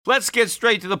Let's get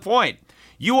straight to the point.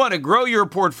 You want to grow your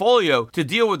portfolio to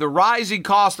deal with the rising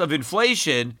cost of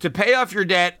inflation, to pay off your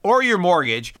debt or your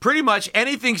mortgage, pretty much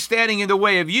anything standing in the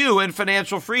way of you and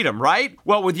financial freedom, right?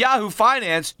 Well, with Yahoo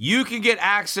Finance, you can get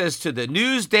access to the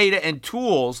news, data, and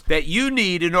tools that you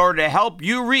need in order to help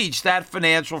you reach that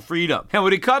financial freedom. And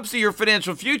when it comes to your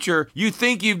financial future, you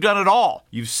think you've done it all.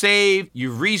 You've saved,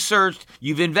 you've researched,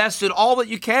 you've invested all that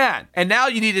you can. And now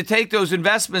you need to take those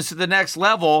investments to the next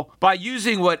level by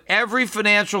using what every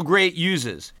financial great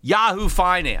uses. Yahoo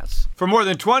Finance. For more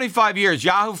than 25 years,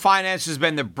 Yahoo Finance has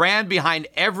been the brand behind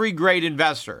every great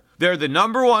investor. They're the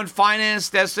 #1 finance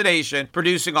destination,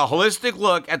 producing a holistic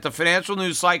look at the financial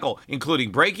news cycle,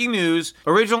 including breaking news,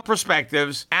 original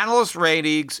perspectives, analyst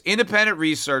ratings, independent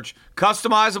research,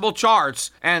 customizable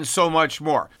charts, and so much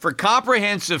more. For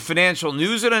comprehensive financial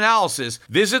news and analysis,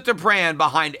 visit the brand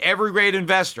behind every great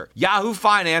investor,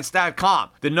 yahoofinance.com,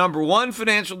 the #1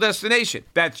 financial destination.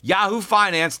 That's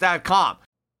yahoofinance.com.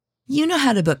 You know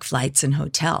how to book flights and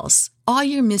hotels. All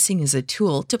you're missing is a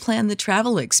tool to plan the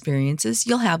travel experiences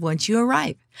you'll have once you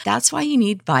arrive. That's why you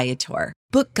need Viator.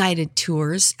 Book guided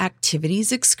tours,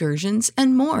 activities, excursions,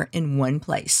 and more in one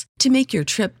place to make your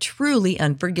trip truly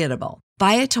unforgettable.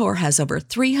 Viator has over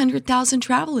 300,000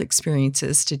 travel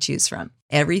experiences to choose from.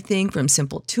 Everything from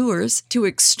simple tours to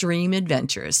extreme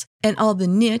adventures and all the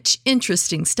niche,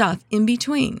 interesting stuff in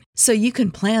between. So you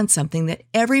can plan something that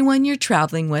everyone you're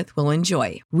traveling with will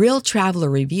enjoy. Real traveler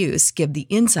reviews give the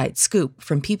inside scoop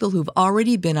from people who've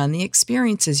already been on the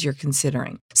experiences you're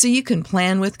considering. So you can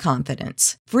plan with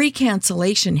confidence. Free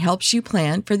cancellation helps you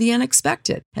plan for the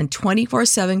unexpected. And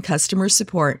 24/7 customer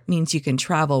support means you can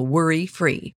travel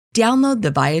worry-free. Download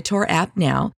the Viator app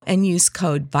now and use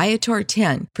code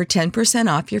Viator10 for 10%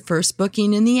 off your first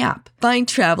booking in the app. Find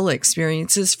travel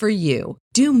experiences for you.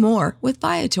 Do more with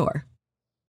Viator.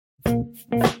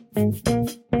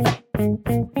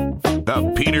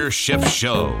 The Peter Schiff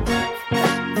Show.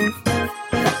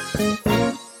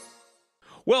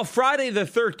 Well, Friday the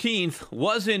 13th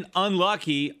wasn't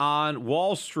unlucky on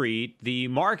Wall Street. The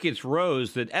markets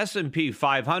rose. The S&P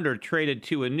 500 traded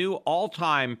to a new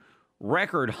all-time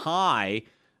record high.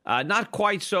 Not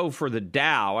quite so for the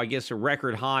Dow. I guess a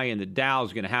record high in the Dow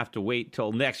is going to have to wait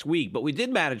till next week. But we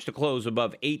did manage to close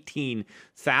above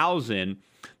 18,000.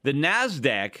 The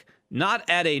NASDAQ, not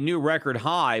at a new record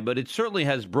high, but it certainly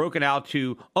has broken out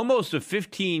to almost a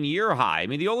 15-year high. I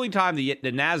mean, the only time the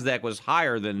NASDAQ was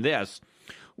higher than this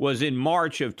was in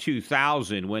March of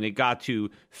 2000 when it got to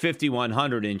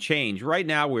 5,100 and change. Right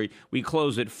now, we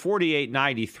close at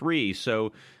 4,893.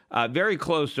 So very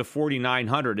close to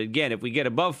 4,900. Again, if we get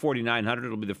above 4,900,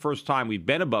 it'll be the first time we've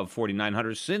been above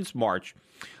 4,900 since March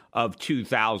of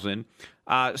 2000.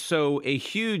 So a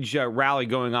huge rally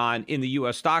going on in the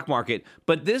U.S. stock market.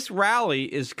 But this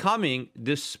rally is coming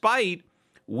despite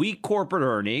weak corporate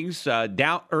earnings,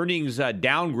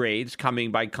 downgrades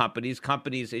coming by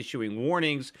companies issuing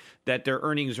warnings that their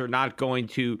earnings are not going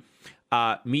to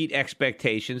meet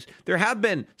expectations. There have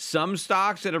been some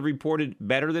stocks that have reported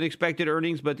better than expected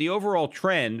earnings, but the overall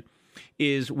trend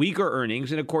is weaker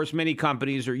earnings. And of course, many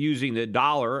companies are using the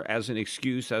dollar as an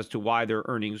excuse as to why their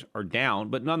earnings are down.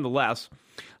 But nonetheless,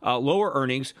 lower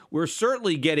earnings. We're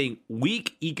certainly getting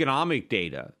weak economic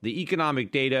data. The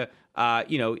economic data,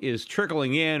 is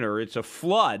trickling in, or it's a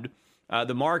flood.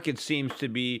 The market seems to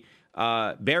be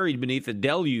buried beneath a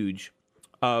deluge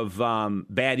of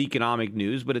bad economic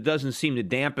news, but it doesn't seem to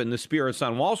dampen the spirits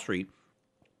on Wall Street.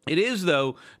 It is,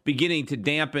 though, beginning to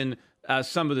dampen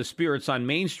some of the spirits on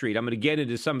Main Street. I'm going to get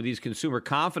into some of these consumer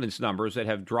confidence numbers that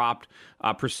have dropped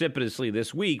precipitously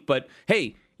this week. But,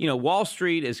 hey, Wall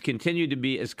Street has continued to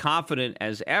be as confident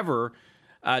as ever,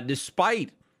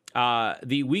 despite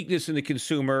the weakness in the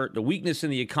consumer, the weakness in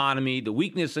the economy, the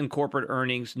weakness in corporate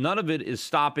earnings. None of it is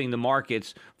stopping the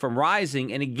markets from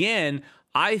rising. And again,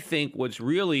 I think what's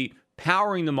really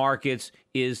powering the markets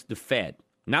is the Fed.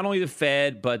 Not only the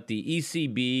Fed, but the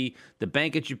ECB, the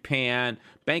Bank of Japan,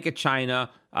 Bank of China,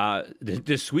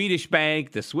 the Swedish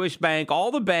bank, the Swiss bank,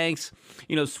 all the banks.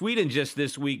 Sweden just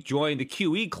this week joined the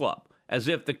QE club. As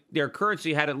if their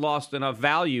currency hadn't lost enough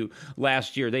value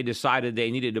last year, they decided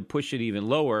they needed to push it even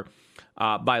lower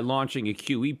by launching a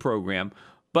QE program.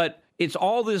 But it's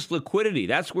all this liquidity.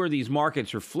 That's where these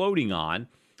markets are floating on.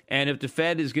 And if the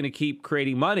Fed is going to keep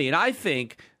creating money, and I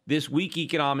think this weak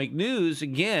economic news,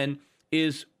 again,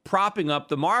 is propping up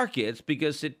the markets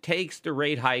because it takes the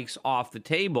rate hikes off the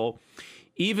table,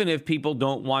 even if people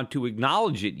don't want to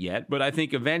acknowledge it yet. But I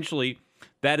think eventually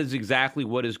that is exactly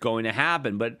what is going to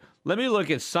happen. But let me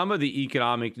look at some of the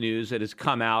economic news that has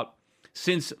come out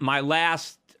since my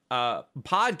last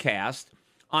podcast.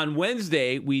 On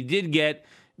Wednesday, we did get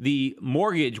the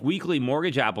weekly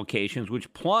mortgage applications,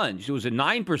 which plunged. It was a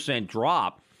 9%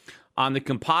 drop on the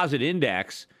composite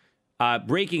index.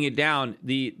 Breaking it down,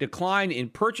 the decline in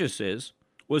purchases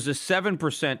was a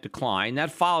 7% decline.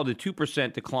 That followed a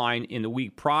 2% decline in the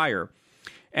week prior.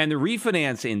 And the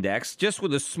refinance index, just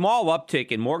with a small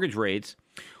uptick in mortgage rates,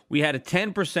 we had a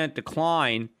 10%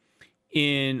 decline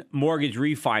in mortgage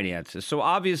refinances. So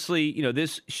obviously,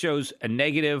 this shows a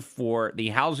negative for the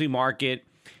housing market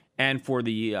and for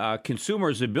the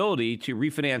consumer's ability to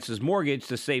refinance his mortgage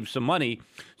to save some money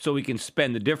so he can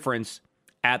spend the difference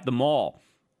at the mall.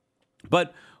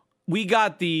 But we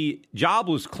got the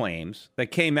jobless claims that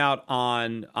came out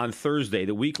on Thursday,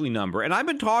 the weekly number. And I've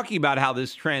been talking about how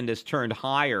this trend has turned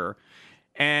higher.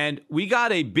 And we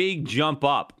got a big jump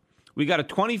up. We got a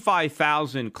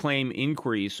 25,000 claim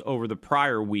increase over the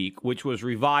prior week, which was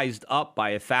revised up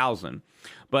by 1,000.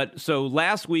 But so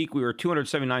last week we were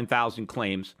 279,000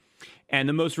 claims. And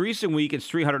the most recent week, it's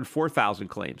 304,000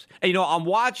 claims. And, I'm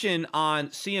watching on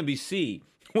CNBC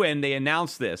when they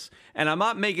announced this, and I'm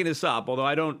not making this up, although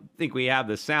I don't think we have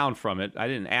the sound from it. I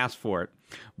didn't ask for it.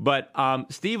 But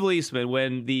Steve Leisman,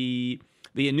 when the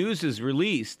news is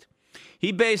released,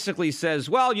 he basically says,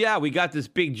 well, yeah, we got this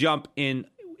big jump in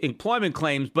employment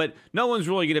claims, but no one's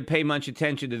really going to pay much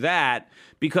attention to that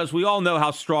because we all know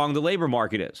how strong the labor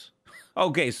market is.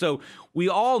 Okay, so we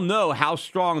all know how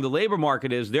strong the labor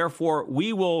market is. Therefore,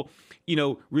 we will,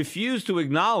 refuse to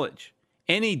acknowledge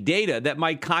any data that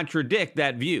might contradict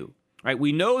that view, right?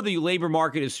 We know the labor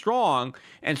market is strong,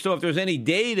 and so if there's any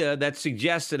data that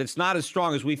suggests that it's not as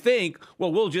strong as we think,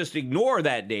 well, we'll just ignore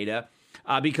that data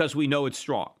because we know it's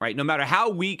strong, right? No matter how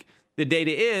weak the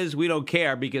data is, we don't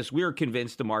care because we're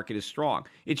convinced the market is strong.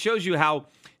 It shows you how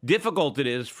difficult it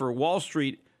is for Wall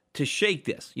Street to shake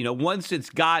this. Once it's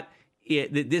got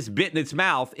this bit in its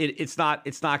mouth, it's not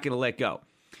going to let go.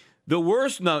 The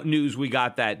worst news we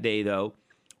got that day, though,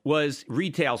 was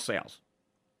retail sales.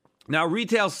 Now,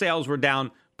 retail sales were down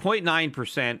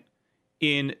 0.9%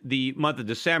 in the month of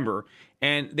December,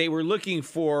 and they were looking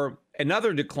for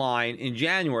another decline in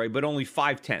January, but only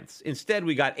 0.5. Instead,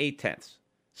 we got 0.8.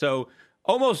 So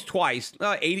almost twice,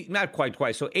 not quite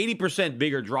twice, so 80%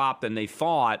 bigger drop than they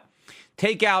thought.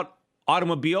 Take out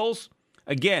automobiles,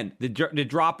 again, the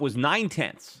drop was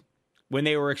 0.9 when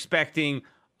they were expecting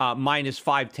minus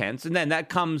 0.5. And then that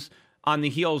comes on the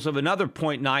heels of another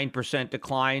 0.9%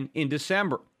 decline in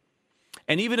December.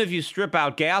 And even if you strip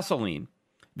out gasoline,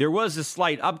 there was a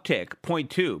slight uptick,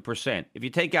 0.2%. If you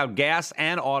take out gas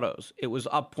and autos, it was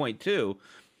up 0.2%,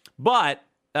 but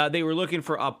they were looking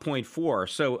for up 0.4%.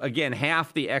 So again,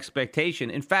 half the expectation.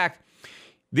 In fact,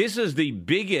 this is the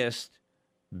biggest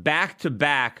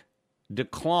back-to-back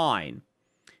decline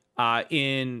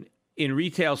in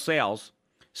retail sales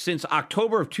since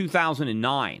October of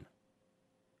 2009.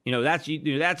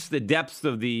 That's the depths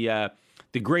of the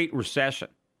Great Recession.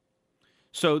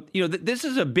 So, this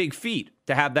is a big feat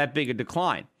to have that big a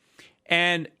decline.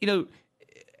 And,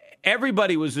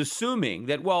 everybody was assuming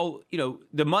that,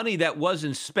 the money that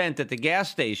wasn't spent at the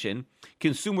gas station,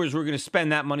 consumers were going to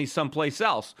spend that money someplace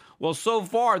else. Well, so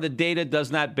far, the data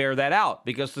does not bear that out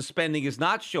because the spending is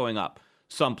not showing up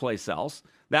someplace else.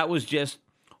 That was just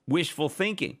wishful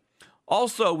thinking.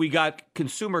 Also, we got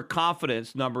consumer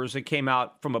confidence numbers that came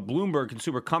out from a Bloomberg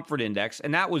Consumer Comfort Index,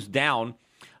 and that was down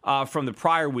from the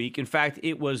prior week. In fact,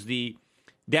 it was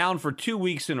down for 2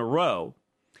 weeks in a row.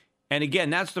 And again,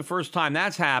 that's the first time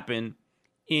that's happened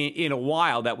in a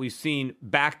while that we've seen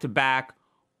back-to-back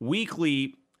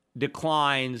weekly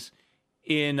declines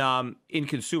in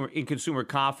consumer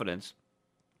confidence.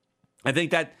 I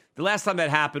think that the last time that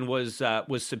happened was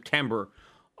September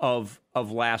of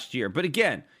last year. But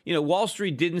again, Wall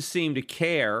Street didn't seem to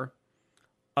care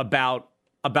about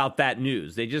that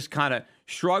news. They just kind of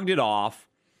shrugged it off.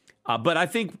 But I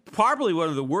think probably one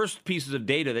of the worst pieces of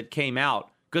data that came out,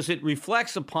 because it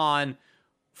reflects upon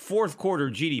fourth quarter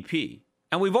GDP.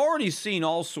 And we've already seen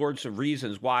all sorts of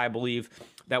reasons why I believe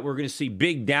that we're going to see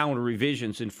big downward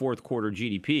revisions in fourth quarter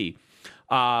GDP.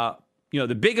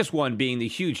 The biggest one being the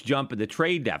huge jump in the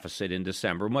trade deficit in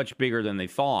December, much bigger than they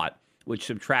thought, which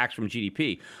subtracts from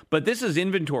GDP. But this is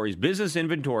inventories, business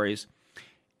inventories,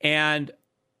 and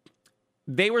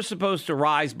they were supposed to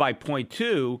rise by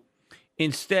 0.2.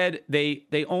 Instead,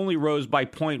 they only rose by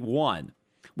 0.1,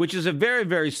 which is a very,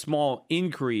 very small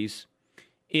increase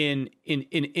in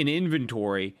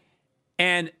inventory.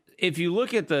 And if you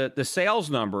look at the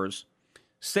sales numbers,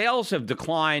 sales have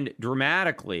declined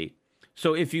dramatically.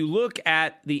 So if you look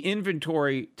at the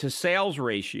inventory to sales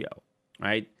ratio,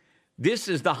 right, this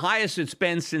is the highest it's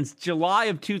been since July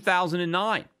of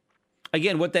 2009.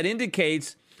 Again, what that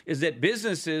indicates is that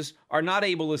businesses are not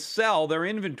able to sell their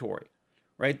inventory,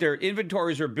 right? Their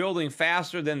inventories are building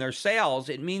faster than their sales.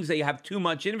 It means they have too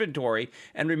much inventory.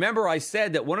 And remember, I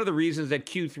said that one of the reasons that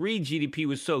Q3 GDP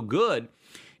was so good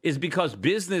is because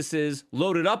businesses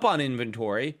loaded up on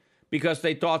inventory because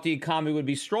they thought the economy would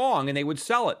be strong and they would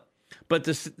sell it. But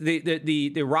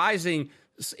the rising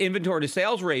inventory to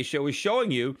sales ratio is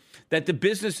showing you that the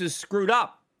businesses screwed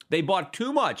up. They bought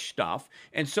too much stuff,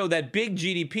 and so that big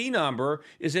GDP number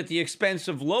is at the expense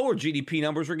of lower GDP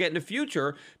numbers we're getting in the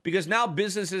future, because now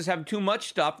businesses have too much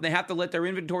stuff and they have to let their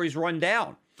inventories run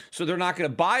down. So they're not going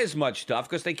to buy as much stuff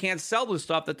because they can't sell the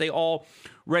stuff that they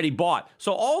already bought.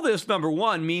 So all this, number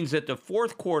one, means that the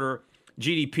fourth quarter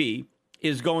GDP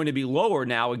is going to be lower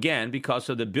now again because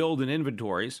of the build in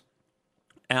inventories,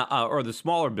 or the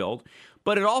smaller build.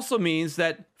 But it also means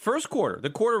that first quarter, the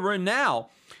quarter we're in now,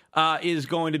 is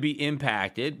going to be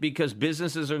impacted because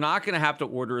businesses are not going to have to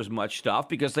order as much stuff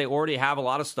because they already have a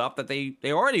lot of stuff that they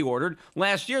already ordered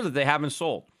last year that they haven't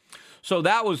sold. So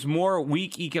that was more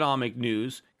weak economic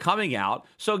news coming out.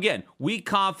 So again, weak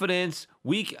confidence,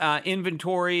 weak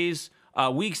inventories,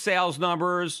 weak sales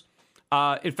numbers.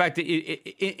 In fact,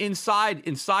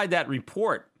 inside that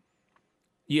report,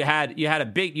 you had a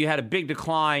big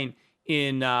decline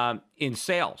in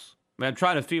sales. I'm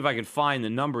trying to see if I can find the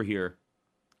number here.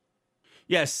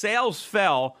 Yes, sales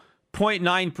fell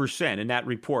 0.9% in that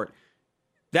report.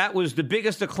 That was the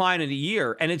biggest decline in a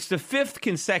year, and it's the fifth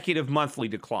consecutive monthly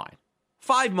decline,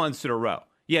 5 months in a row.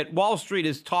 Yet Wall Street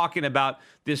is talking about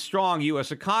this strong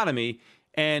U.S. economy,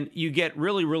 and you get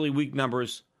really, really weak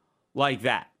numbers like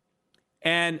that.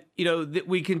 And,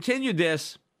 we continued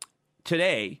this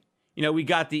today. We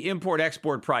got the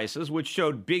import-export prices, which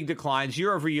showed big declines.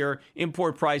 Year over year,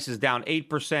 import prices down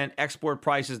 8%, export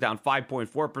prices down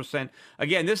 5.4%.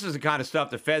 Again, this is the kind of stuff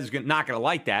the Fed's not going to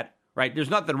like that, right? There's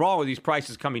nothing wrong with these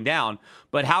prices coming down,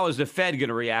 but how is the Fed going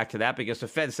to react to that? Because the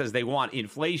Fed says they want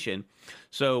inflation.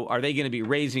 So are they going to be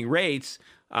raising rates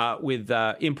with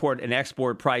import and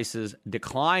export prices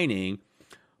declining?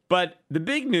 But the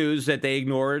big news that they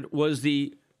ignored was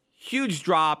the huge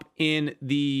drop in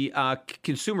the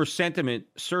consumer sentiment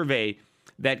survey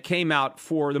that came out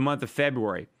for the month of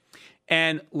February.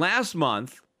 And last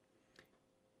month,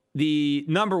 the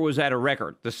number was at a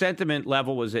record. The sentiment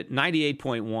level was at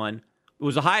 98.1. It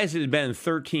was the highest it had been in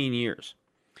 13 years.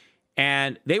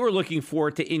 And they were looking for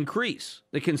it to increase.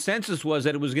 The consensus was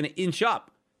that it was going to inch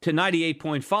up to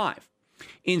 98.5.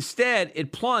 Instead,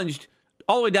 it plunged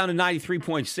all the way down to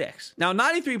 93.6. Now,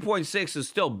 93.6 is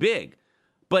still big,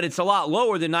 but it's a lot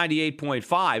lower than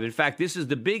 98.5. In fact, this is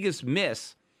the biggest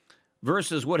miss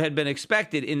versus what had been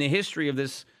expected in the history of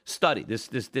this study,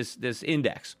 this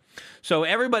index. So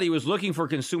everybody was looking for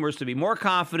consumers to be more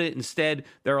confident. Instead,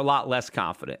 they're a lot less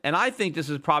confident. And I think this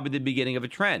is probably the beginning of a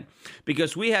trend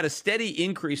because we had a steady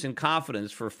increase in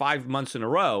confidence for 5 months in a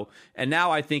row, and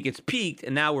now I think it's peaked,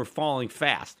 and now we're falling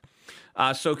fast.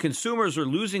 So consumers are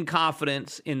losing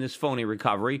confidence in this phony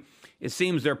recovery. It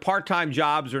seems their part-time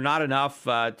jobs are not enough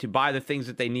to buy the things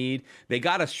that they need. They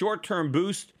got a short-term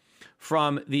boost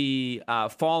from the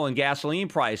fall in gasoline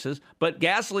prices, but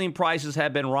gasoline prices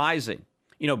have been rising.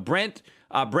 Brent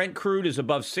crude is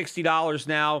above $60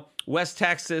 now. West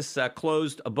Texas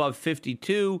closed above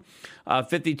 52,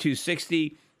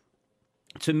 52.60.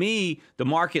 To me, the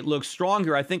market looks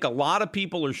stronger. I think a lot of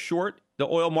people are short the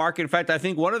oil market. In fact, I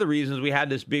think one of the reasons we had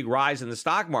this big rise in the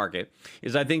stock market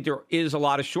is I think there is a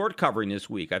lot of short covering this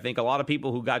week. I think a lot of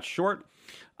people who got short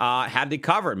had to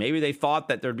cover. Maybe they thought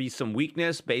that there'd be some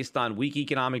weakness based on weak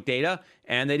economic data,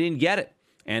 and they didn't get it.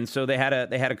 And so they had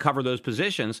to cover those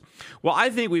positions. Well, I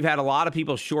think we've had a lot of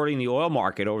people shorting the oil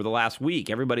market over the last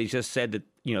week. Everybody's just said that,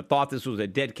 thought this was a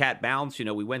dead cat bounce.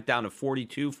 We went down to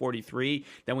 42, 43.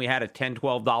 Then we had a $10,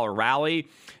 $12 rally.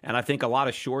 And I think a lot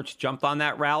of shorts jumped on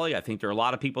that rally. I think there are a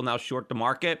lot of people now short the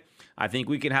market. I think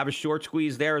we can have a short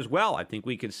squeeze there as well. I think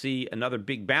we could see another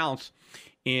big bounce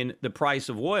in the price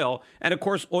of oil. And of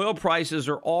course, oil prices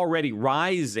are already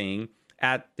rising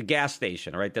at the gas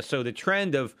station, right? So the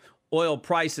trend of oil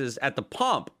prices at the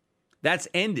pump, that's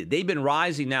ended. They've been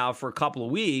rising now for a couple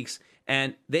of weeks,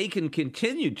 and they can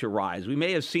continue to rise. We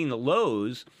may have seen the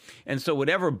lows, and so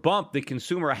whatever bump the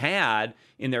consumer had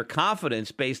in their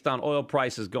confidence based on oil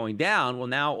prices going down, well,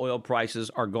 now oil prices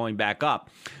are going back up.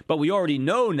 But we already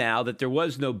know now that there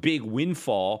was no big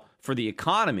windfall for the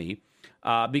economy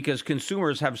because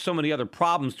consumers have so many other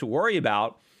problems to worry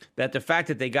about, that the fact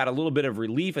that they got a little bit of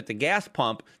relief at the gas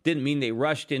pump didn't mean they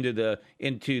rushed into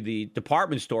the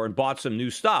department store and bought some new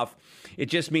stuff. It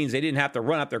just means they didn't have to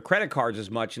run up their credit cards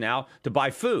as much now to buy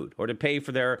food or to pay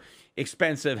for their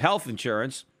expensive health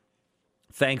insurance.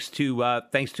 thanks to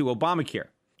Obamacare.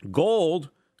 Gold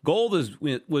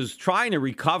was trying to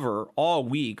recover all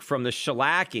week from the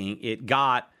shellacking it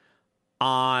got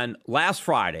on last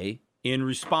Friday in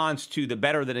response to the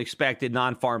better than expected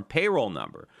non-farm payroll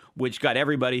number, which got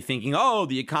everybody thinking, oh,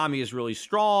 the economy is really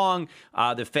strong.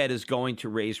 The Fed is going to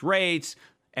raise rates.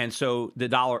 And so the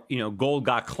dollar, gold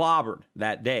got clobbered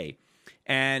that day.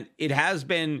 And it has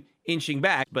been inching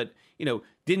back, but,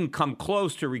 didn't come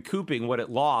close to recouping what it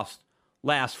lost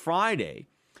last Friday.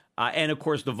 And, of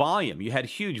course, the volume. You had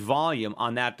huge volume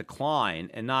on that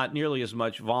decline and not nearly as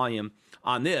much volume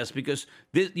on this because,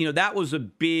 that was a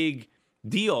big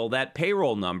deal, that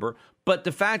payroll number. But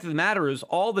the fact of the matter is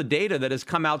all the data that has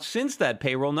come out since that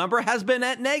payroll number has been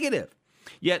at negative.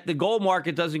 Yet the gold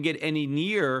market doesn't get any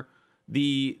near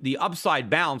the upside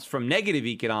bounce from negative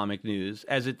economic news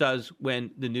as it does when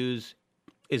the news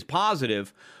is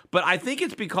positive. But I think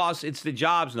it's because it's the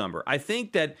jobs number. I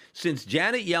think that since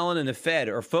Janet Yellen and the Fed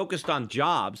are focused on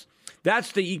jobs,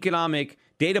 that's the economic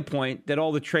data point that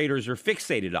all the traders are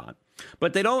fixated on.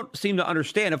 But they don't seem to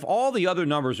understand if all the other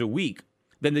numbers are weak,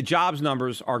 then the jobs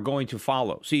numbers are going to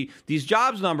follow. See, these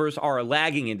jobs numbers are a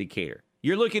lagging indicator.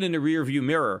 You're looking in the rearview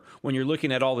mirror when you're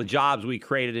looking at all the jobs we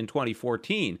created in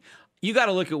 2014. You got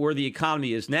to look at where the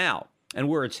economy is now and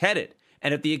where it's headed.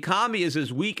 And if the economy is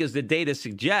as weak as the data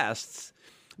suggests,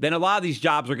 then a lot of these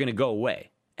jobs are going to go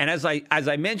away. And as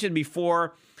I mentioned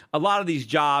before, a lot of these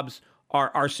jobs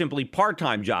are simply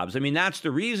part-time jobs. I mean, that's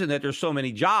the reason that there's so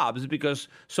many jobs is because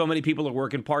so many people are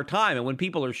working part-time. And when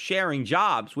people are sharing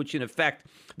jobs, which in effect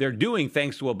they're doing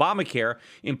thanks to Obamacare,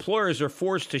 employers are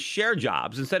forced to share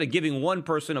jobs. Instead of giving one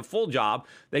person a full job,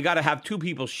 they got to have two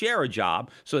people share a job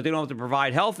so that they don't have to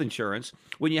provide health insurance.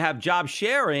 When you have job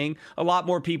sharing, a lot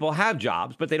more people have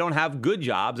jobs, but they don't have good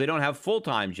jobs. They don't have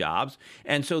full-time jobs.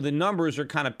 And so the numbers are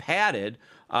kind of padded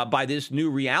by this new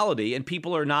reality, and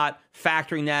people are not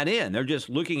factoring that in. They're just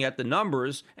looking at the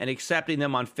numbers and accepting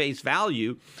them on face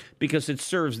value because it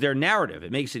serves their narrative.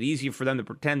 It makes it easier for them to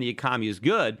pretend the economy is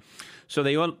good, so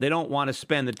they don't want to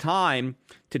spend the time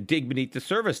to dig beneath the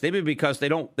surface. Maybe because they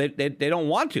don't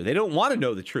want to. They don't want to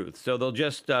know the truth, so they'll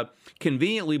just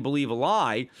conveniently believe a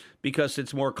lie because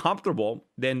it's more comfortable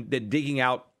than digging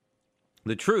out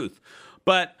the truth.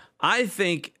 But I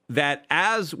think that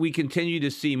as we continue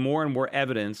to see more and more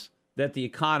evidence that the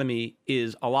economy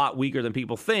is a lot weaker than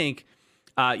people think,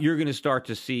 you're going to start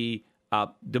to see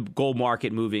the gold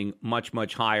market moving much,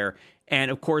 much higher. And,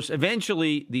 of course,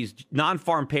 eventually these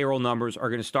non-farm payroll numbers are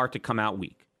going to start to come out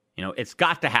weak. It's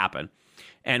got to happen.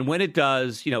 And when it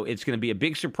does, it's going to be a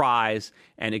big surprise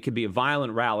and it could be a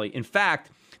violent rally. In fact,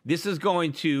 this is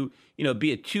going to,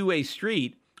 be a two-way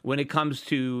street when it comes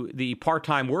to the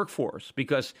part-time workforce,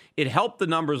 because it helped the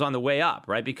numbers on the way up,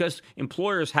 right? Because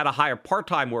employers had to hire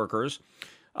part-time workers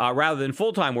rather than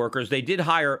full-time workers. They did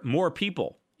hire more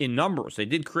people in numbers. They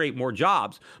did create more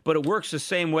jobs, but it works the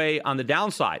same way on the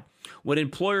downside. When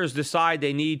employers decide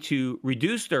they need to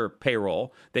reduce their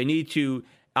payroll, they need to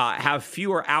have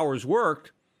fewer hours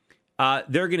worked,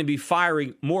 they're going to be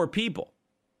firing more people,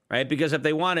 right? Because if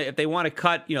they want to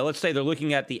cut, let's say they're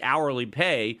looking at the hourly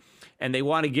pay, and they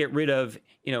want to get rid of,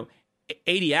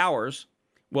 80 hours.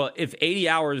 Well, if 80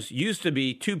 hours used to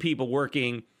be two people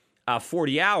working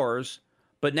 40 hours,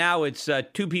 but now it's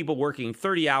two people working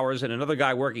 30 hours and another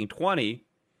guy working 20,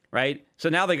 right? So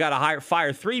now they got to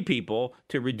fire three people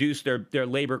to reduce their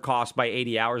labor costs by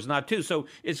 80 hours, not two. So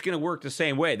it's going to work the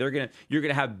same way. You're going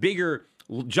to have bigger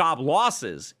job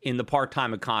losses in the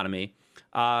part-time economy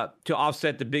to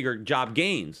offset the bigger job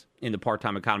gains in the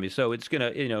part-time economy. So it's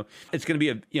going to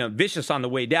be vicious on the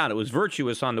way down. It was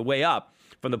virtuous on the way up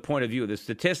from the point of view of the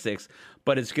statistics,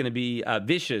 but it's going to be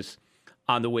vicious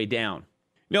on the way down.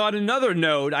 Now, on another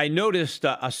note, I noticed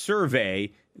a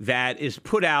survey that is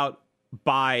put out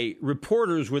by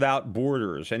Reporters Without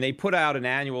Borders, and they put out an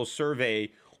annual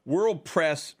survey, World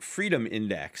Press Freedom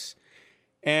Index,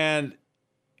 and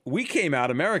we came out,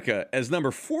 America, as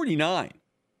number 49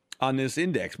 on this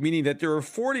index, meaning that there are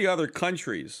 40 other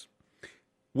countries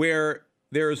where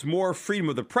there's more freedom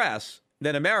of the press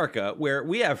than America, where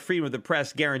we have freedom of the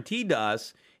press guaranteed to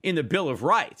us in the Bill of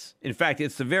Rights. In fact,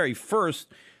 it's the very first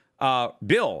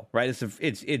bill, right?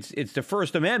 It's the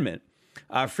First Amendment,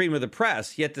 freedom of the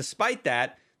press. Yet despite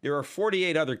that, there are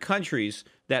 48 other countries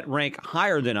that rank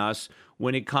higher than us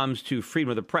when it comes to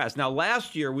freedom of the press. Now,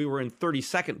 last year, we were in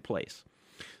 32nd place.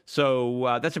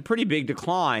 So that's a pretty big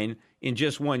decline in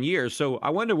just 1 year. So I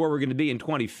wonder where we're going to be in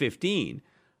 2015,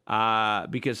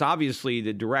 because obviously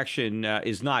the direction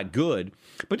is not good.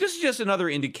 But this is just another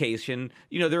indication.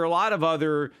 There are a lot of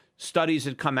other studies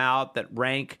that come out that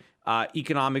rank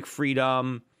economic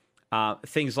freedom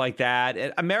things like that.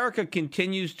 And America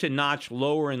continues to notch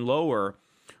lower and lower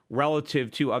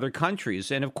relative to other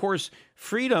countries. And of course,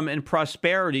 freedom and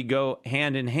prosperity go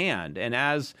hand in hand. And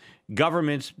as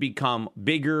governments become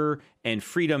bigger and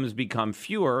freedoms become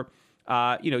fewer,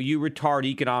 you retard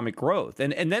economic growth.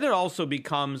 And then it also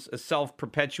becomes a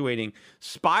self-perpetuating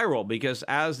spiral, because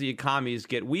as the economies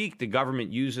get weak, the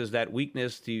government uses that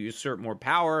weakness to usurp more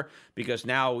power, because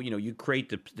now, you create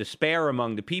the despair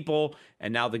among the people,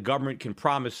 and now the government can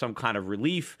promise some kind of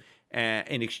relief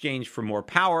in exchange for more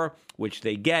power, which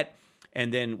they get.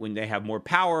 And then when they have more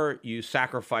power, you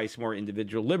sacrifice more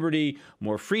individual liberty,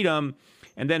 more freedom.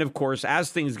 And then, of course,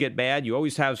 as things get bad, you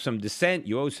always have some dissent.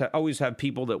 You always have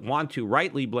people that want to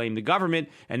rightly blame the government,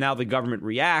 and now the government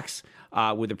reacts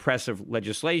with oppressive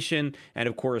legislation. And,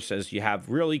 of course, as you have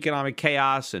real economic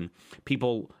chaos and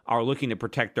people are looking to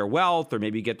protect their wealth or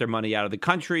maybe get their money out of the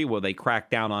country, well, they crack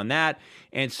down on that.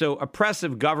 And so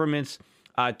oppressive governments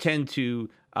tend to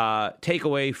take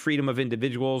away freedom of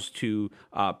individuals to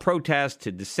protest,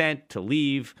 to dissent, to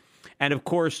leave. And of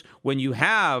course, when you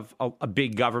have a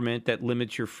big government that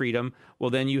limits your freedom,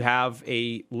 well, then you have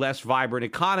a less vibrant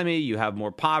economy, you have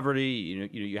more poverty,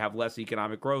 you have less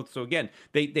economic growth. So again,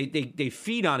 they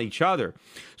feed on each other.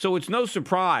 So it's no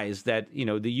surprise that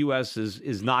the U.S.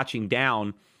 is notching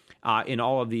down in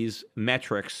all of these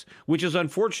metrics, which is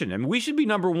unfortunate. I mean, we should be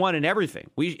number one in everything.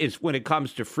 It's when it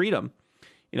comes to freedom.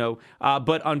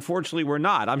 But unfortunately, we're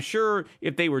not. I'm sure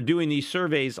if they were doing these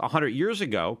surveys 100 years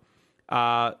ago,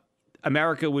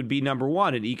 America would be number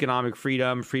one in economic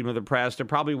freedom, freedom of the press. There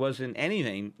probably wasn't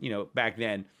anything, back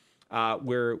then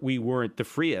where we weren't the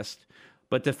freest.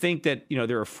 But to think that,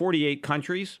 there are 48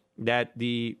 countries that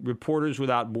the Reporters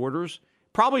Without Borders,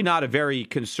 probably not a very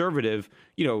conservative,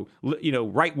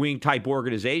 right-wing type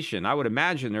organization. I would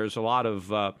imagine there's a lot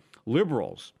of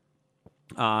liberals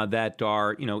that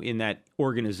are, in that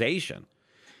organization.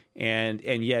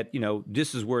 And yet,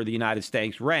 this is where the United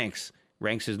States ranks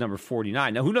as number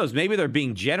 49. Now, who knows? Maybe they're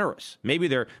being generous. Maybe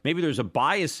there's a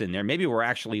bias in there. Maybe we're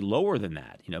actually lower than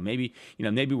that. Maybe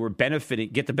we're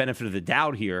get the benefit of the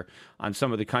doubt here on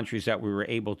some of the countries that we were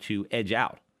able to edge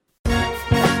out.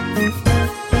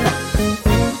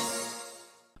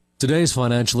 Today's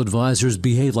financial advisors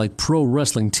behave like pro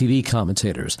wrestling TV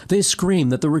commentators. They scream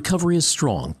that the recovery is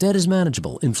strong, debt is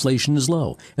manageable, inflation is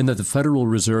low, and that the Federal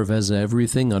Reserve has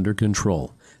everything under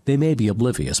control. They may be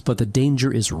oblivious, but the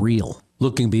danger is real.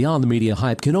 Looking beyond the media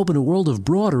hype can open a world of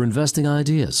broader investing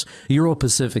ideas. Euro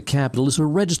Pacific Capital is a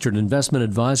registered investment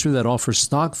advisor that offers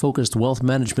stock-focused wealth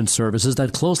management services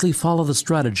that closely follow the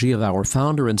strategy of our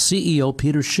founder and CEO,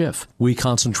 Peter Schiff. We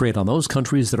concentrate on those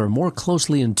countries that are more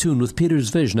closely in tune with Peter's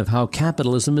vision of how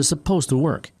capitalism is supposed to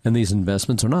work. And these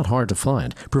investments are not hard to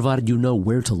find, provided you know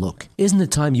where to look. Isn't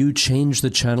it time you change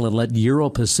the channel and let Euro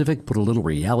Pacific put a little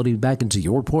reality back into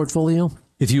your portfolio?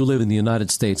 If you live in the United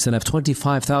States and have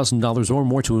 $25,000 or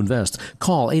more to invest,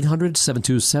 call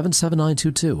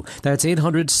 800-727-7922. That's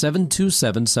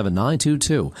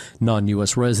 800-727-7922.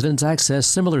 Non-U.S. residents access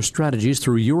similar strategies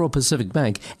through Euro Pacific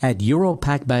Bank at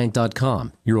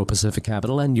europacbank.com. Euro Pacific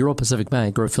Capital and Euro Pacific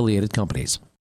Bank are affiliated companies.